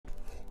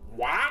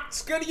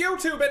What's good,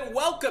 YouTube, and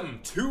welcome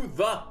to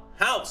the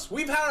house.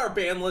 We've had our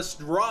ban list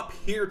drop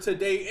here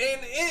today, and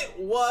it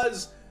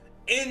was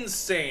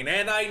insane.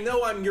 And I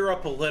know I'm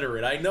Europe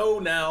illiterate. I know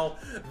now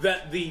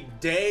that the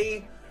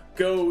day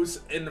goes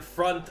in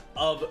front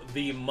of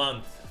the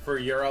month for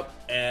Europe,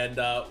 and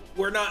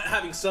we're not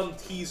having some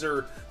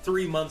teaser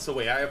 3 months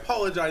away. I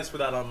apologize for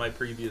that on my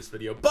previous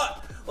video,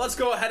 but let's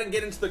go ahead and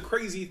get into the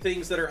crazy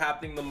things that are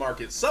happening in the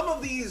market. Some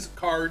of these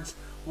cards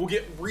will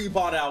get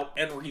rebought out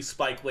and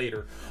respike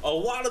later. A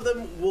lot of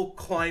them will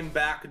climb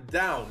back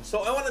down. So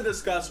I want to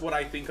discuss what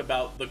I think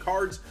about the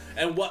cards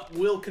and what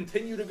will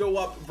continue to go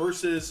up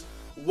versus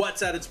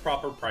what's at its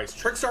proper price.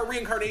 Trickstar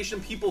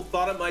Reincarnation, people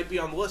thought it might be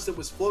on the list. It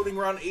was floating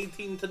around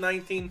 18 to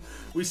 19.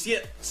 We see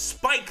it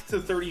spike to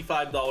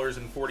 $35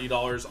 and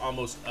 $40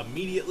 almost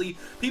immediately.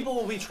 People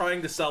will be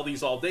trying to sell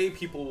these all day.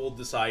 People will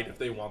decide if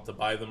they want to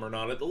buy them or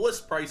not at the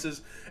list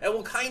prices, and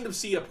we'll kind of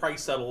see a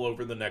price settle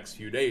over the next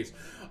few days.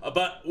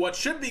 But what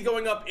should be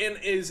going up in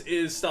is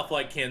stuff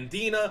like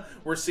Candina.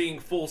 We're seeing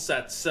full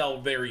sets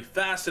sell very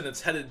fast, and it's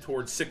headed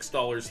towards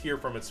 $6 here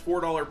from its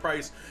 $4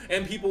 price,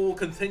 and people will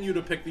continue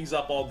to pick these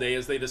up all day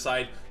as they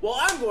decide, well,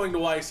 I'm going to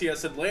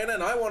YCS Atlanta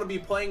and I want to be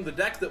playing the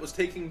deck that was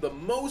taking the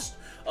most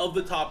of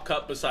the top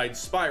cut besides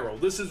Spiral.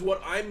 This is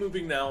what I'm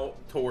moving now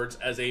towards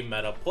as a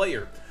meta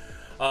player.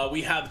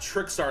 We have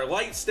Trickstar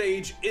Light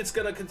Stage. It's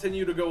going to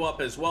continue to go up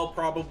as well,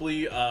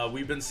 probably.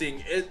 We've been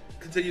seeing it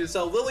continue to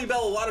sell.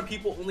 Lilybell, a lot of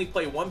people only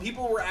play one.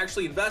 People were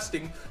actually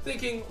investing,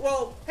 thinking,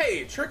 well,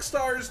 hey,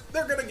 Trickstars,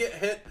 they're going to get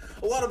hit.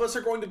 A lot of us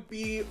are going to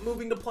be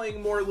moving to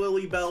playing more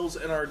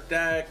Lilybells in our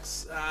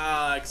decks,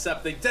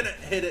 except they didn't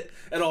hit it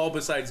at all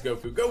besides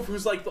Gofu.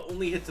 Gofu's like the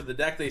only hit to the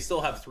deck. They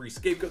still have 3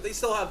 Scapegoat. They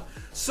still have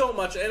so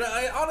much, and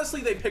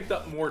honestly, they picked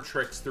up more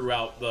tricks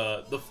throughout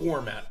the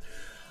format.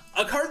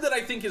 A card that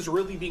I think is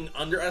really being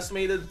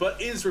underestimated, but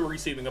is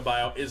receiving a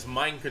buyout, is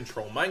Mind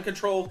Control. Mind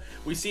Control,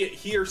 we see it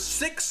here,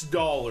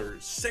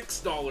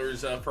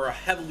 $6 for a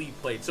heavily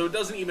played. So it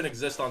doesn't even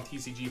exist on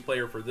TCG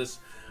Player for this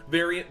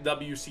variant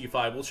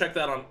WC5. We'll check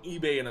that on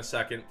eBay in a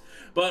second.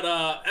 But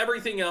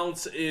everything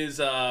else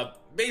is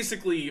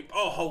basically,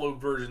 holo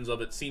versions of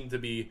it seem to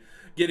be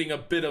getting a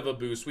bit of a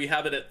boost. We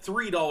have it at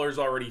 $3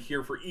 already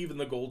here for even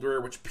the gold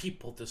rare, which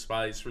people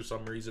despise for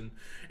some reason.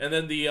 And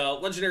then the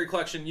Legendary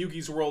Collection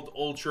Yugi's World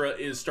Ultra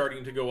is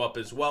starting to go up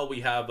as well.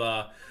 We have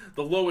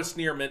the lowest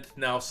near mint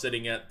now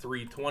sitting at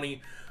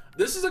 $3.20.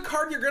 This is a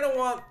card you're going to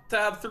want to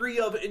have 3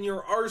 of in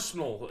your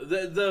arsenal.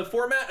 The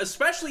format,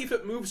 especially if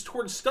it moves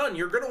towards stun,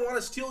 you're going to want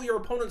to steal your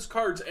opponent's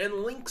cards and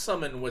link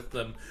summon with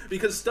them.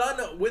 Because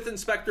stun with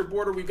Inspector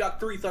Border, we've got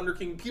 3 Thunder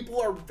King. People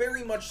are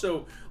very much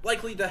so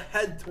likely to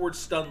head towards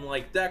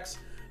stun-like decks.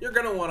 You're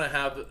going to want to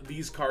have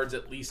these cards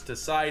at least to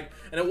side.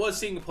 And it was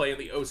seeing play in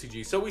the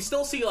OCG. So we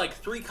still see like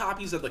 3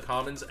 copies of the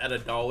commons at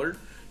 $1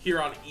 here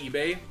on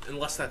eBay,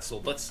 unless that's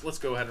sold. Let's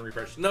go ahead and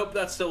refresh. Nope,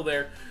 that's still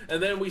there. And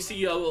then we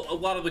see a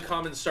lot of the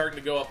commons starting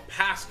to go up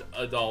past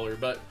 $1,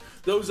 but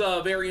those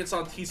variants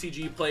on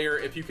TCG Player,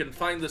 if you can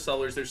find the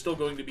sellers, they're still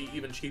going to be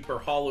even cheaper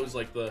holos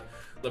like the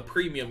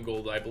premium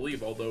gold, I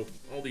believe, although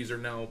all these are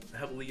now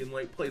heavily in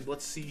light played.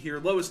 Let's see here.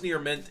 Lowest near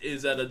mint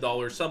is at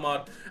 $1 some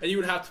odd, and you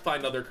would have to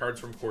find other cards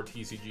from core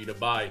TCG to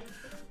buy,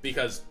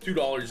 because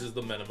 $2 is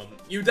the minimum.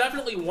 You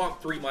definitely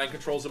want 3 Mind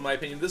Controls, in my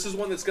opinion. This is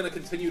one that's going to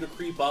continue to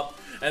creep up,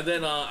 and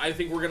then I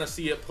think we're going to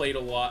see it played a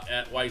lot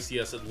at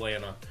YCS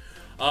Atlanta.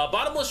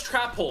 Bottomless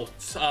Trap Hole,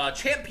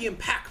 Champion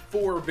Pack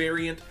 4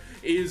 variant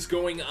is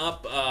going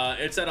up.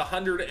 It's at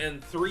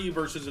 103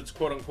 versus its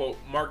quote-unquote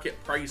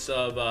market price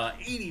of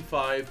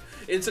 85.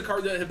 It's a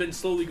card that had been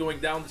slowly going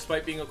down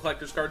despite being a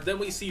collector's card. Then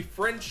we see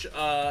French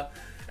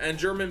and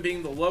German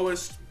being the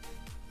lowest,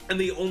 and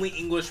the only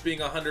English being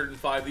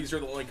 105. These are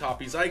the only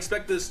copies. I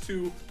expect this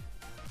to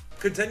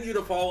continue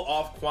to fall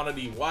off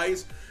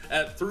quantity-wise.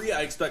 At 3,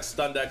 I expect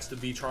Stun decks to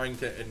be trying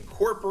to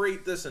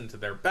incorporate this into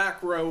their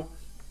back row.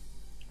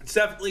 It's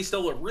definitely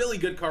still a really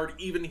good card,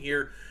 even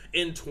here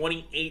in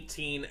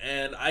 2018,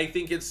 and I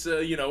think it's,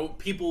 you know,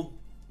 people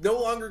no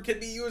longer can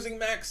be using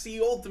Max C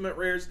Ultimate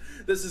Rares.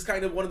 This is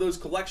kind of one of those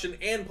collection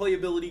and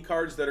playability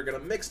cards that are going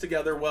to mix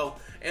together well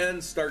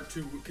and start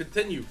to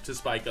continue to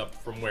spike up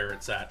from where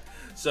it's at.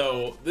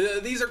 So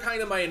these are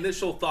kind of my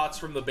initial thoughts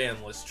from the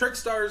ban list.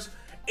 Trickstars,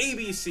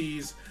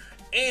 ABCs,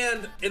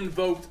 and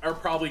Invoked are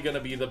probably going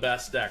to be the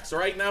best decks.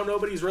 Right now,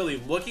 nobody's really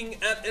looking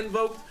at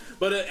Invoked,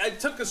 but it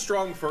took a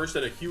strong first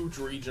at a huge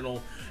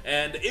regional,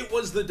 and it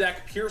was the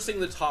deck piercing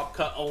the top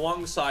cut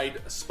alongside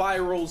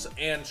Spirals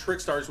and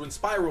Trickstars when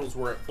Spirals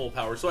were at full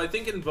power. So I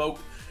think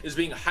Invoked is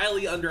being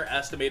highly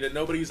underestimated.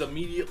 Nobody's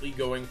immediately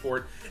going for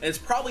it, and it's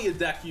probably a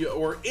deck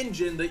or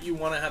engine that you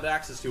want to have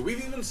access to.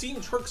 We've even seen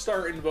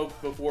Trickstar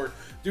Invoked before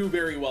do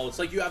very well. It's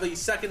like you have a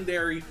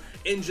secondary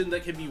engine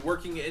that can be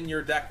working in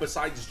your deck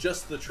besides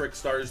just the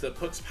Trickstars that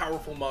puts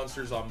powerful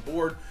monsters on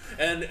board.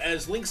 And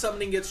as link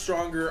summoning gets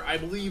stronger, I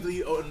believe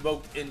the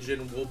Invoked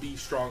engine will be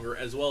stronger,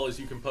 as well as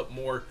you can put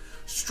more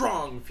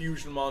strong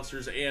fusion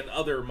monsters and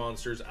other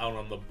monsters out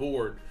on the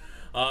board.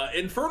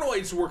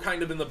 Infernoids were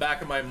kind of in the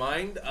back of my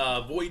mind.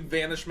 Void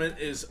Vanishment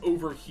is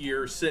over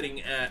here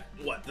sitting at,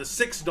 what, the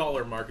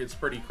 $6 mark. It's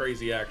pretty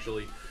crazy,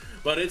 actually.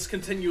 But it's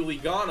continually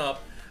gone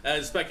up,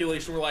 as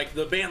speculation were like,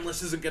 the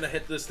Banlist isn't going to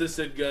hit this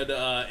did good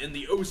in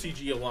the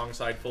OCG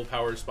alongside Full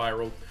Power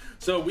Spiral.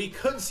 So we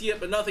could see it,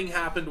 but nothing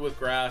happened with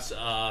Grass.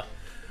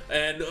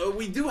 And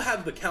we do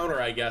have the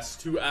counter, I guess,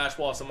 to Ash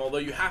Blossom, although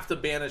you have to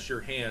banish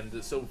your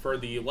hand. So for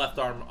the left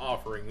arm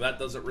offering, that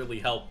doesn't really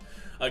help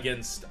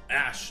against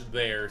Ash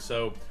there.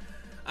 So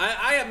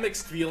I have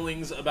mixed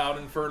feelings about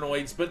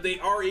Infernoids, but they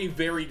are a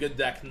very good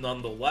deck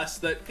nonetheless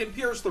that can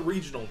pierce the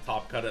regional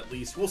top cut at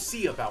least. We'll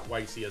see about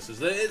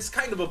YCS's. It's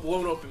kind of a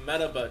blown open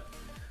meta, but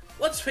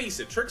let's face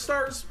it,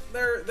 Trickstars,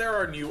 they're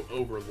our new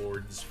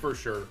overlords for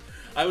sure.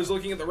 I was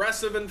looking at the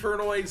rest of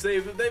Infernoids.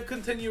 They've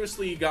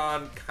continuously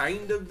gone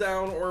kind of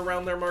down or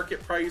around their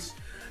market price.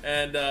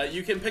 And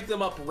you can pick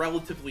them up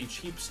relatively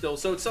cheap still,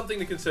 so it's something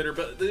to consider.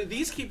 But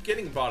these keep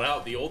getting bought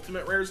out, the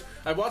ultimate rares.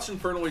 I've watched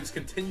Infernoids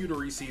continue to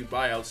receive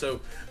buyouts,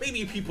 so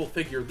maybe people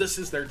figure this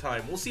is their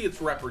time. We'll see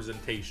its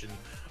representation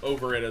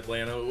over at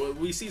Atlanta.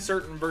 We see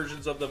certain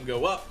versions of them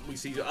go up, we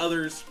see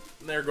others,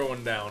 they're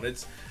going down.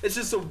 It's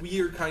just a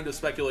weird kind of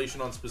speculation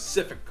on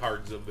specific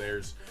cards of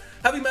theirs.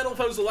 Heavy Metal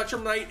Foes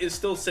Electrum Knight is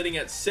still sitting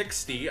at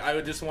 60. I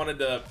just wanted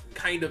to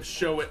kind of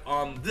show it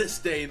on this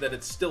day that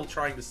it's still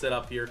trying to sit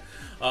up here.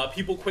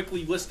 People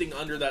quickly listing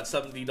under that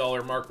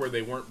 $70 mark where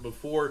they weren't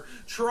before,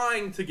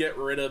 trying to get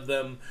rid of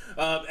them.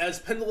 As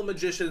Pendulum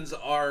Magicians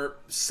are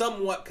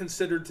somewhat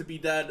considered to be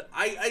dead,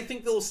 I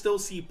think they'll still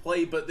see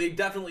play, but they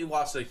definitely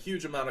lost a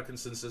huge amount of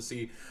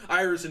consistency.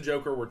 Iris and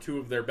Joker were two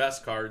of their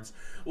best cards.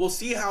 We'll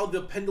see how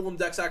the Pendulum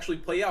decks actually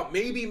play out.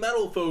 Maybe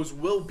Metal Foes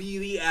will be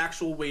the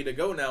actual way to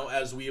go now,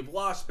 as we have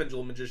lost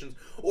Pendulum Magicians,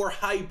 or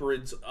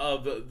hybrids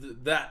of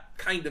that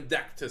kind of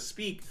deck to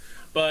speak.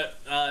 But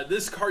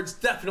this card's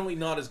definitely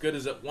not as good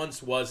as it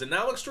once was, and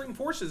now Extreme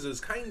Forces is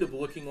kind of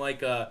looking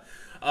like a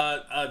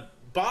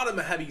bottom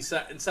heavy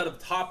set instead of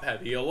top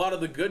heavy. A lot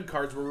of the good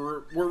cards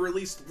were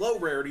released low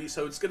rarity,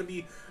 so it's going to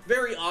be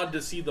very odd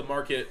to see the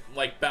market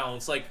like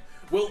balance. Like,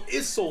 will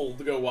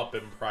Isolde go up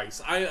in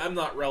price? I'm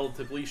not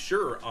relatively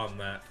sure on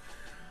that.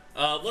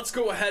 Let's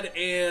go ahead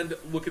and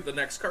look at the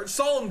next card.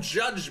 Solemn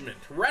Judgment,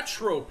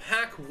 Retro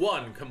Pack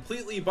 1,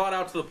 completely bought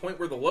out to the point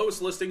where the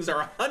lowest listings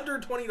are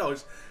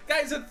 $120.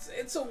 Guys,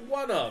 it's a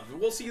one-of.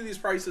 We'll see these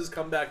prices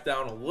come back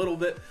down a little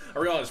bit. I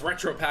realize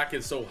Retro Pack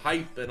is so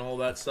hype and all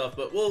that stuff,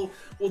 but we'll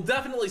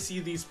definitely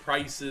see these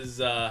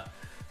prices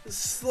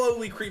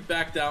slowly creep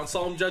back down.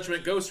 Solemn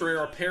Judgment Ghost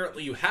Rare,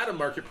 apparently you had a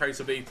market price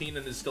of 18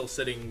 and is still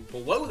sitting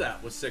below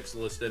that with 6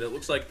 listed. It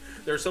looks like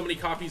there are so many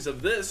copies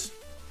of this,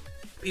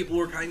 people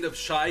were kind of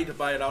shy to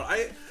buy it out.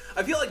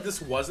 I feel like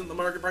this wasn't the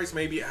market price.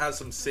 Maybe it has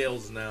some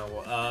sales now.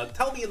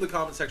 Tell me in the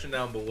comment section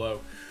down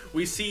below.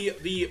 We see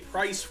the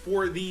price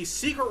for the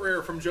Secret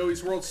Rare from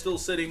Joey's World still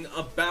sitting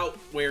about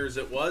where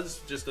it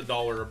was, just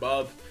 $1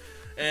 above.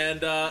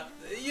 And,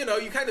 you know,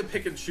 you kind of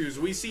pick and choose.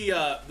 We see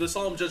the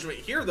Solemn Judgment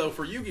here, though,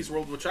 for Yugi's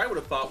World, which I would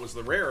have thought was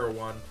the rarer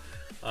one.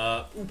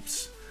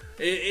 Oops.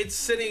 It's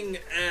sitting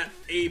at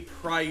a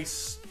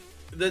price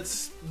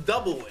that's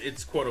double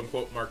its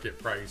quote-unquote market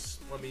price.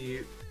 Let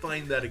me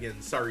find that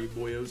again. Sorry,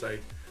 boyos. I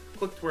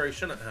clicked where I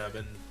shouldn't have,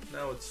 and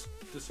now it's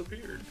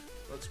disappeared.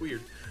 That's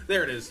weird.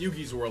 There it is,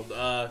 Yugi's World.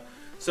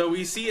 So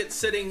we see it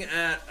sitting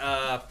at,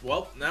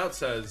 well, now it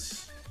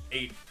says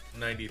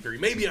 $8.93.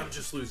 Maybe I'm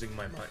just losing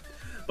my mind.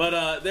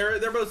 But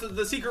they're both,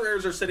 the Secret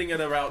Rares are sitting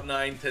at about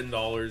 $9,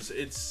 $10.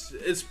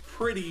 It's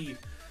pretty,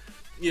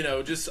 you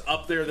know, just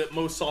up there that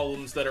most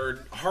Solemns that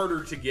are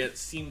harder to get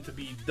seem to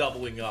be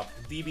doubling up.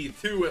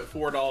 DB2 at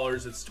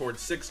 $4, it's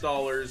towards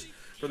 $6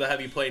 for the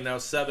heavy play, now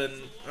 7.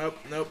 Oh,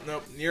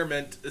 nope, near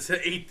mint, it's at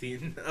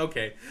 18.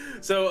 Okay,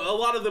 so a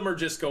lot of them are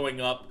just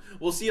going up.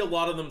 We'll see a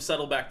lot of them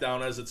settle back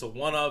down as it's a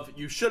one-of.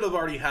 You should have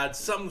already had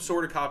some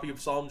sort of copy of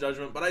Solemn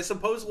Judgment, but I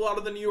suppose a lot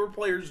of the newer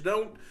players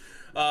don't.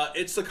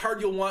 It's the card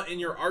you'll want in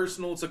your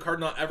arsenal. It's a card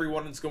not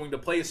everyone is going to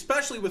play,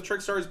 especially with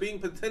Trickstars being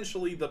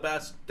potentially the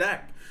best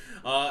deck.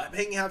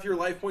 Paying half your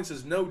life points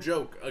is no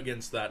joke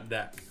against that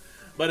deck.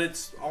 But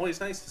it's always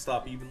nice to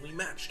stop evenly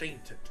matched,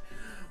 ain't it?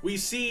 We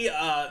see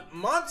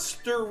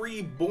Monster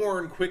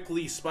Reborn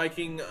quickly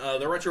spiking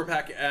the Retro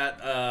Pack at,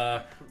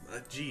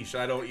 geesh,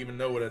 I don't even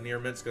know what a near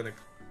mint's going to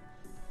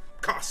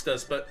cost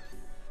us, but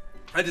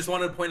I just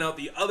wanted to point out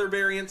the other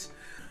variants.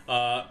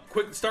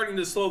 Starting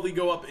to slowly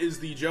go up is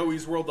the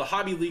Joey's World. The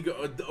Hobby League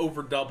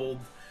over doubled.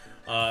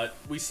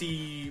 We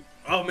see,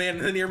 oh man,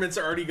 the near mints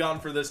are already gone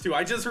for this too.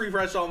 I just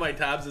refreshed all my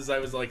tabs as I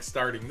was like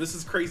starting. This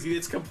is crazy.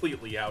 It's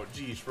completely out.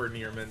 Geesh, for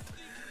near mint.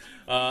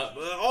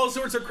 All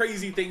sorts of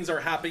crazy things are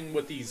happening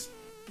with these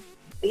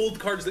old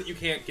cards that you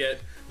can't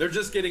get. They're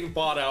just getting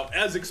bought out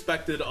as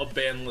expected of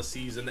Banlist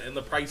season, and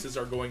the prices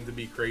are going to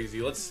be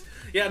crazy.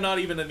 Yeah, not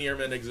even a near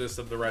mint exists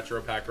of the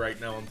Retro Pack right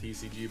now on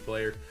TCG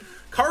Player.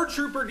 Card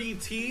Trooper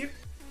DT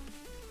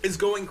is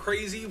going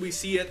crazy. We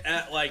see it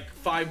at like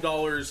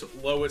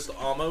 $5 lowest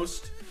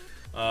almost.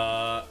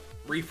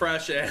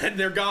 Refresh and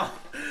they're gone.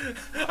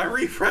 I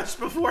refreshed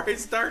before I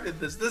started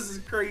this. This is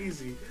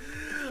crazy.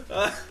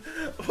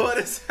 What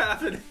is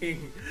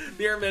happening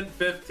near mint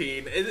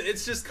 15?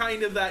 It's just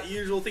kind of that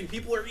usual thing.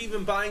 People are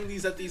even buying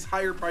these at these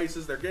higher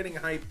prices. They're getting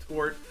hyped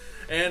for it,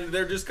 and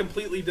they're just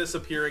completely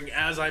disappearing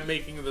as I'm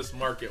making this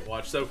market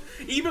watch. So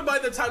even by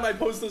the time I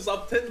post this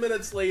up 10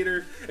 minutes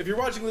later, if you're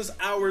watching this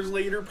hours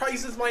later,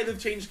 prices might have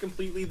changed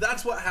completely.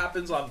 That's what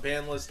happens on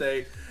Banlist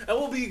Day, and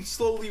we'll be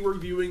slowly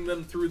reviewing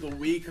them through the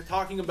week,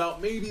 talking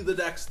about maybe the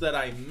decks that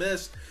I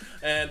missed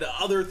and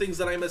other things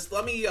that I missed.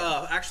 Let me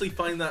actually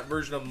find that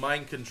version of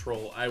Mind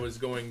Control I was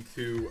going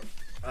to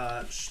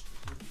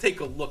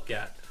take a look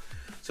at.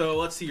 So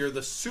let's see here.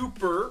 The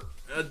Super,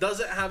 does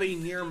it have a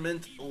near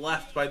mint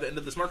left by the end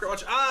of this market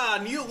watch?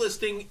 New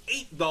listing,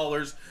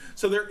 $8.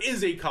 So there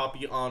is a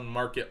copy on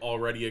market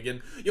already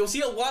again. You'll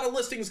see a lot of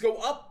listings go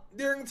up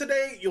during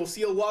today. You'll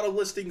see a lot of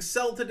listings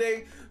sell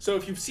today. So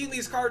if you've seen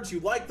these cards, you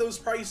like those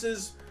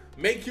prices,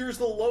 make yours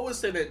the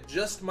lowest, and it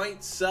just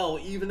might sell,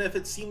 even if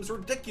it seems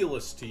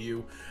ridiculous to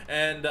you.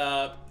 And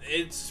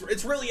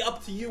it's really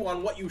up to you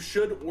on what you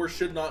should or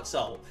should not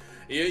sell.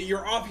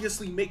 You're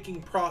obviously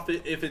making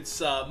profit if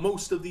it's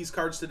most of these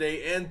cards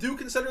today, and do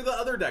consider the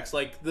other decks,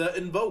 like the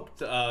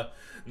Invoked.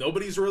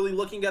 Nobody's really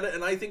looking at it,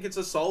 and I think it's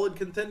a solid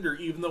contender,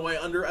 even though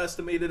I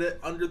underestimated it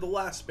under the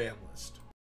last ban list.